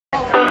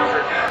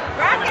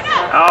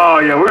Oh,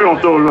 yeah, we're going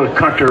to throw a little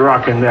country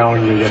rock in there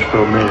on you just for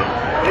a minute.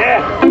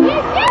 Yeah.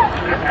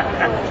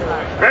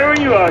 Right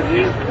where you are,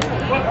 G.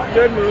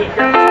 Good move.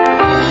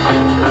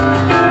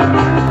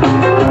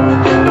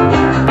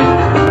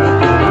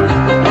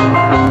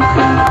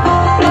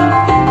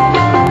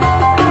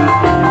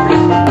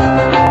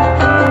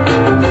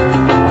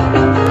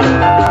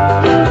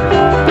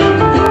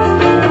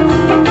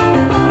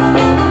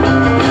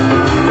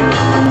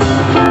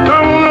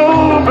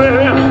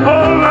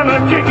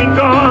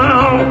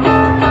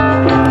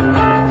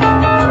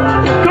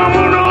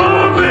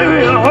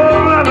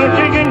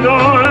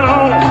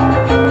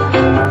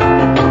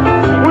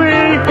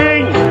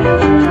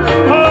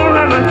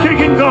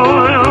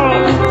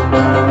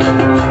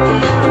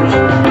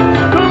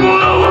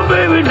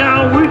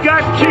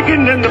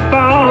 In the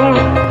bone.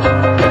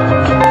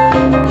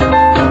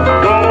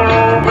 Going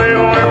on, baby,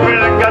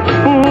 really got the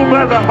bull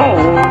by the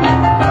horn.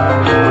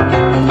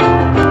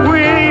 We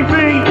ain't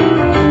seen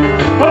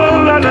a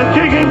whole lot of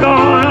chicken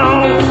going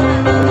on.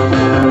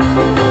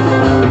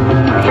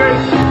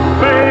 Shake,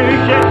 baby,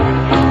 shake.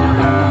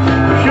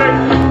 Shake,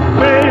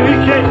 baby,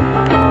 shake.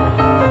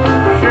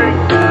 Shake,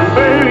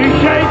 baby,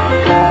 shake.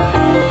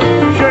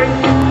 Shake,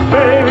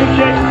 baby,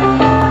 shake.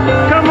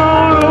 Come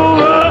on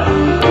over,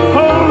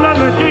 whole lot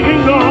of chicken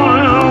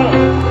going on.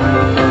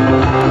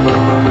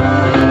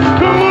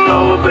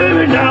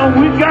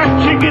 We got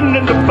chicken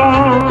in the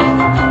barn.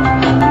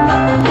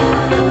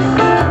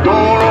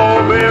 Going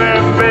on, baby,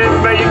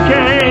 baby, you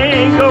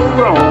can't go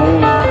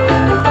wrong.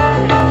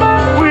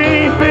 We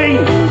ain't seen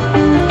a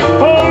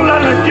whole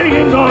lot of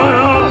chicken going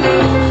on.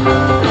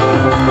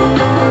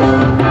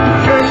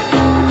 Shake,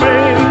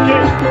 baby,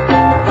 shake.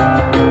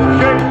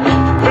 Shake,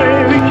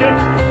 baby,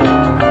 shake.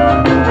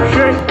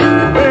 Shake,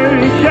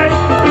 baby, shake.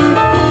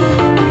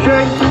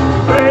 Shake,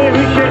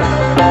 baby, shake.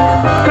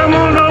 Come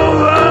on over.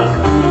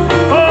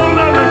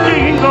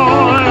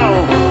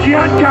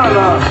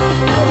 Color.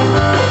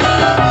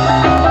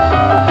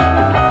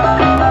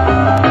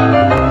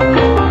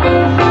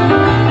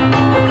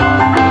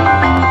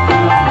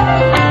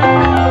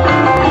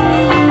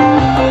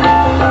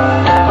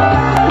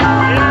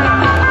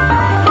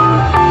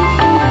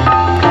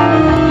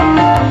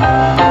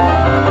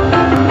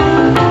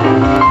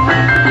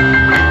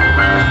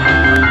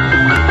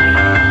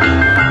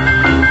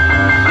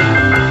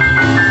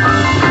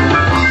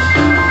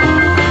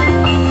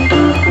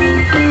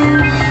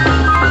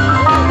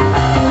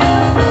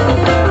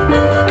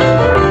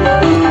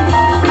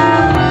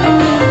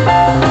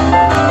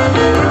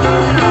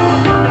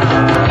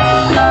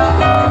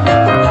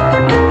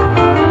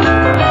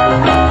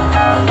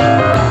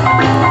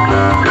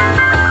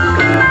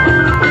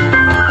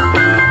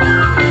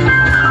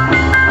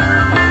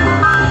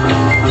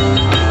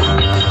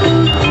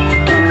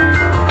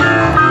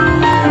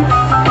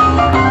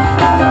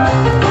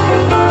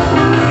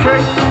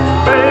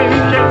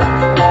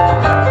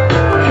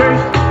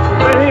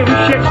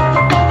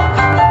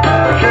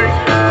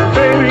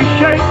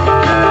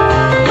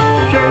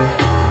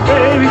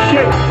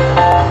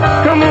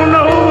 Come on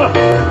over,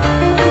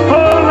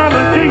 whole lot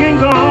of chicken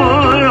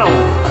going on.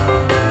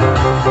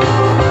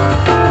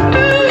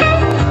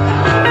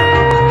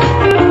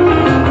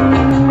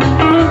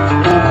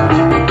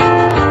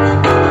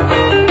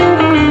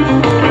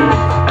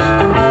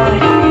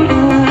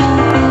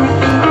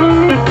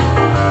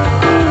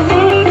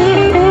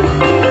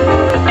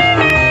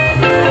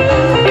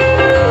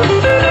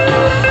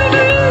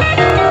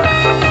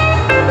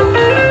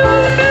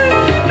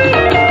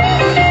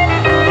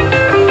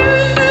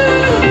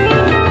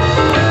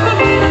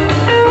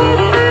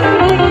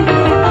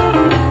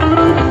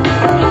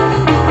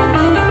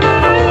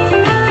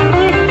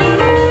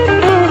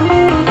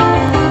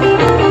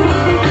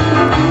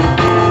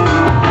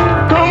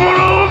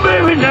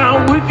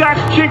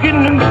 Chicken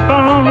in the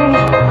bone.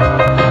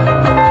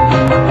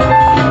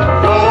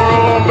 Going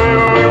on,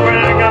 baby, we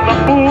really got the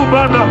bull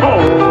by the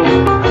horn.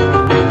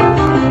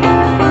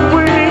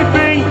 We ain't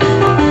seen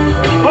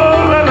a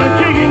whole lot of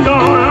chicken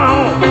going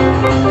on.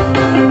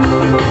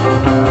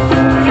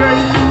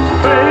 Shake,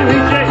 baby,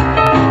 shake.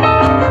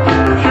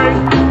 Shake,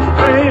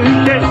 baby,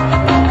 shake.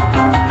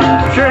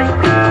 Shake,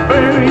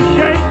 baby,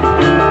 shake.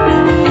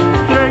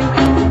 Shake,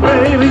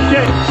 baby,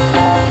 shake.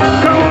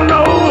 Come on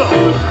over.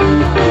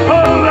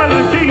 Whole lot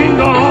of chicken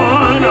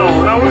going on.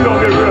 Now we're gonna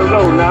get real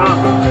low now.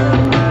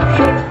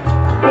 Shake,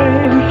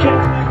 baby,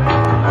 shake.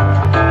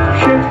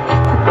 Shake,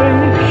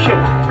 baby,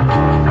 shake.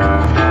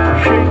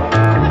 Shake,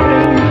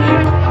 baby,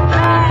 shake.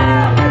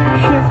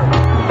 Shake,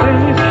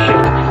 baby,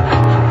 shake.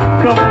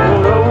 Come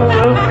on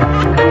over.